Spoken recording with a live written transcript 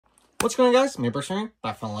What's going on, guys? Me, BrickRepublic,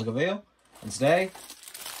 back from LEGO video. And today,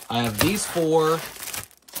 I have these four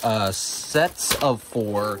sets of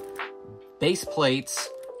 4 base plates,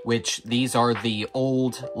 which these are the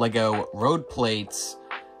old LEGO road plates,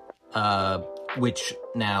 which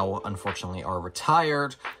now, unfortunately, are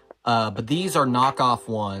retired. But these are knockoff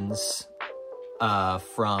ones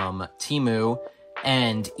from Temu,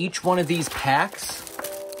 and each one of these packs,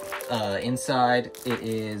 inside, it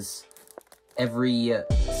is every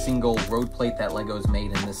single road plate that LEGO's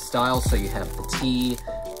made in this style. So you have the T,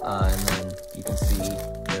 and then you can see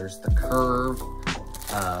there's the curve,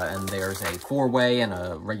 and there's a 4-way and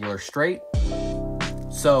a regular straight.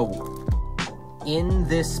 So in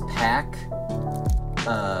this pack,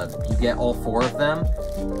 you get all 4 of them,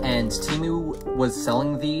 and Temu was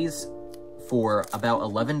selling these for about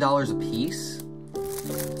 $11 a piece.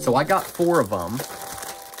 So I got 4 of them,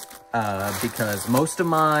 because most of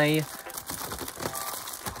my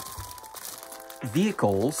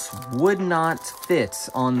vehicles would not fit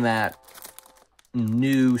on that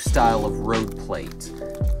new style of road plate,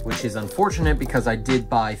 which is unfortunate because I did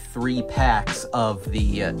buy 3 packs of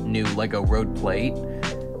the new LEGO road plate.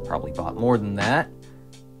 Probably bought more than that.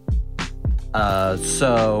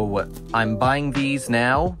 So I'm buying these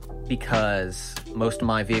now because most of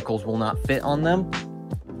my vehicles will not fit on them.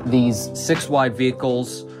 These 6-wide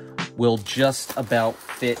vehicles will just about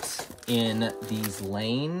fit in these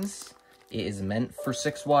lanes. It is meant for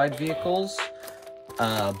 6-wide vehicles,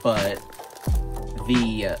 but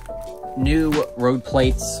the new road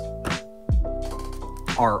plates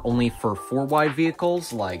are only for 4-wide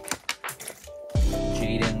vehicles, like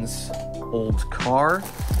Jaden's old car,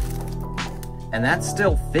 and that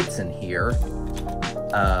still fits in here.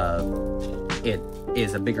 It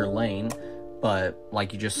is a bigger lane, but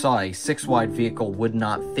like you just saw, a 6-wide vehicle would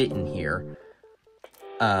not fit in here.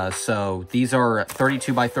 So these are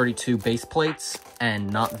 32 by 32 base plates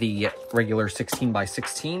and not the regular 16 by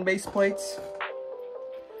 16 base plates.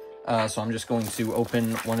 So I'm just going to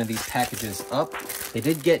open one of these packages up. They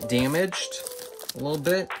did get damaged a little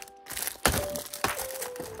bit.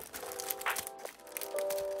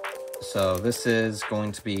 So this is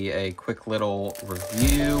going to be a quick little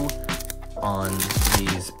review on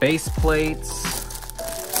these base plates.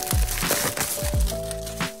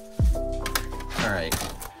 Alright,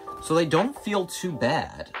 so they don't feel too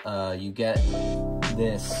bad. You get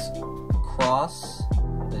this cross,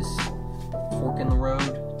 this fork in the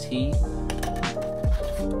road, T.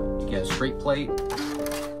 You get a straight plate,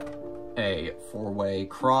 a 4-way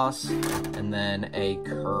cross, and then a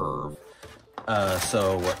curve.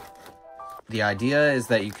 So the idea is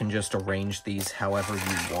that you can just arrange these however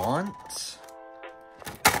you want.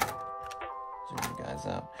 Zoom you guys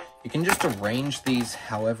out. You can just arrange these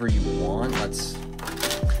however you want.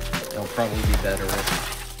 It'll probably be better if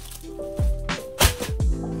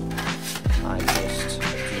I just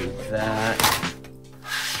do that.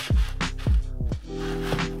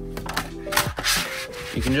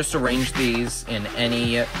 You can just arrange these in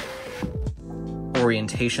any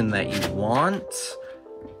orientation that you want.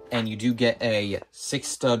 And you do get a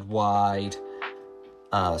 6-stud wide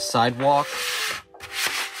sidewalk.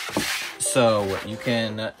 So you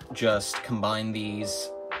can just combine these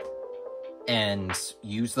and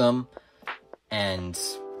use them. And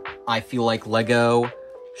I feel like LEGO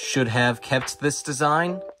should have kept this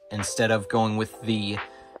design instead of going with the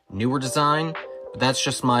newer design. But that's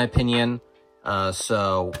just my opinion.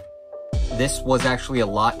 So this was actually a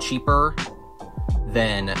lot cheaper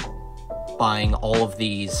than buying all of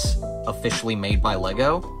these officially made by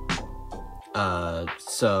LEGO.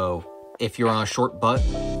 So if you're on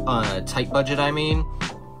a tight budget, I mean,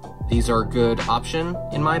 these are a good option,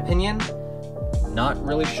 in my opinion. Not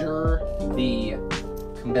really sure the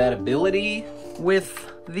compatibility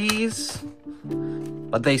with these,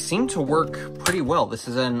 but they seem to work pretty well. This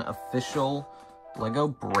is an official LEGO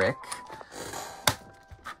brick,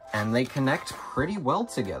 and they connect pretty well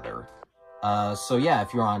together. So yeah,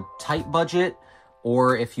 if you're on tight budget,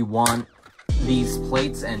 or if you want these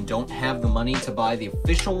plates and don't have the money to buy the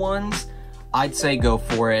official ones, I'd say go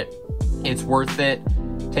for it. It's worth it.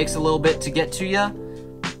 Takes a little bit to get to you,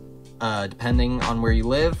 depending on where you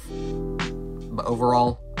live, but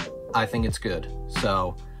overall, I think it's good.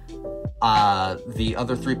 So, the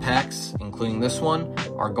other 3 packs, including this one,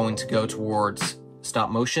 are going to go towards stop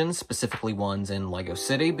motion, specifically ones in LEGO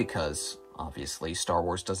City, because obviously, Star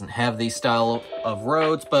Wars doesn't have these style of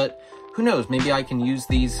roads, but who knows? Maybe I can use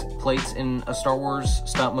these plates in a Star Wars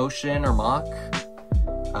stop motion or mock.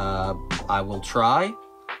 I will try.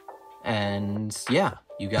 And yeah,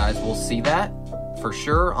 you guys will see that for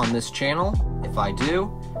sure on this channel. If I do,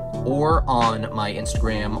 or on my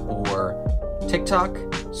Instagram or TikTok.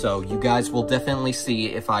 So you guys will definitely see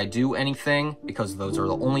if I do anything, because those are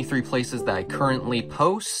the only 3 places that I currently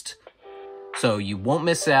post. So you won't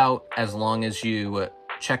miss out as long as you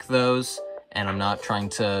check those. And I'm not trying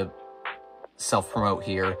to self-promote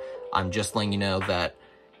here. I'm just letting you know that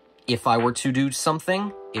if I were to do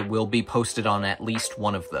something, it will be posted on at least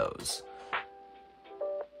one of those.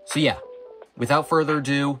 So yeah, without further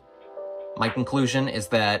ado, my conclusion is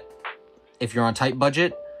that if you're on a tight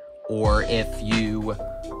budget, or if you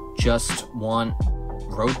just want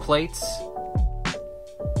road plates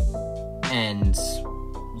and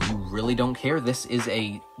you really don't care, this is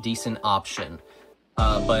a decent option.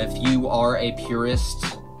 But if you are a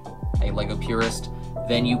purist, a LEGO purist,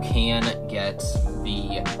 then you can get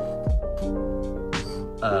the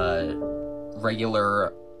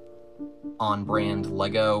regular on-brand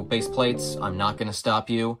LEGO base plates. I'm not going to stop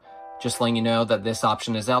you. Just letting you know that this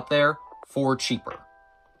option is out there for cheaper.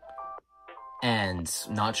 And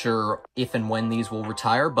not sure if and when these will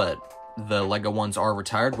retire, but the LEGO ones are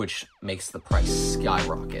retired, which makes the price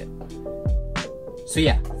skyrocket. So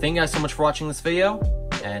yeah, thank you guys so much for watching this video,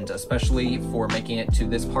 and especially for making it to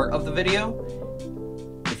this part of the video.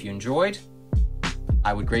 If you enjoyed,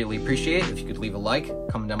 I would greatly appreciate if you could leave a like,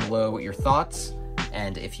 comment down below your thoughts,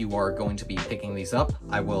 and if you are going to be picking these up,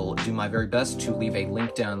 I will do my very best to leave a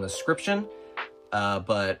link down in the description.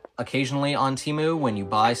 But occasionally on Temu, when you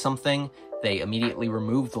buy something, they immediately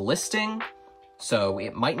remove the listing, so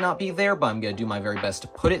it might not be there, but I'm going to do my very best to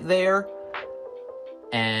put it there.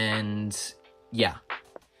 And yeah,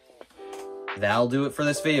 that'll do it for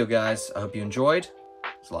this video, guys. I hope you enjoyed.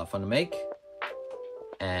 It's a lot of fun to make.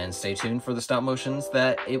 And stay tuned for the stop motions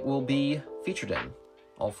that it will be featured in,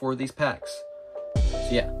 all 4 of these packs. So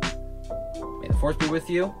yeah, may the force be with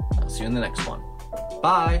you. I'll see you in the next one.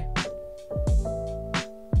 Bye!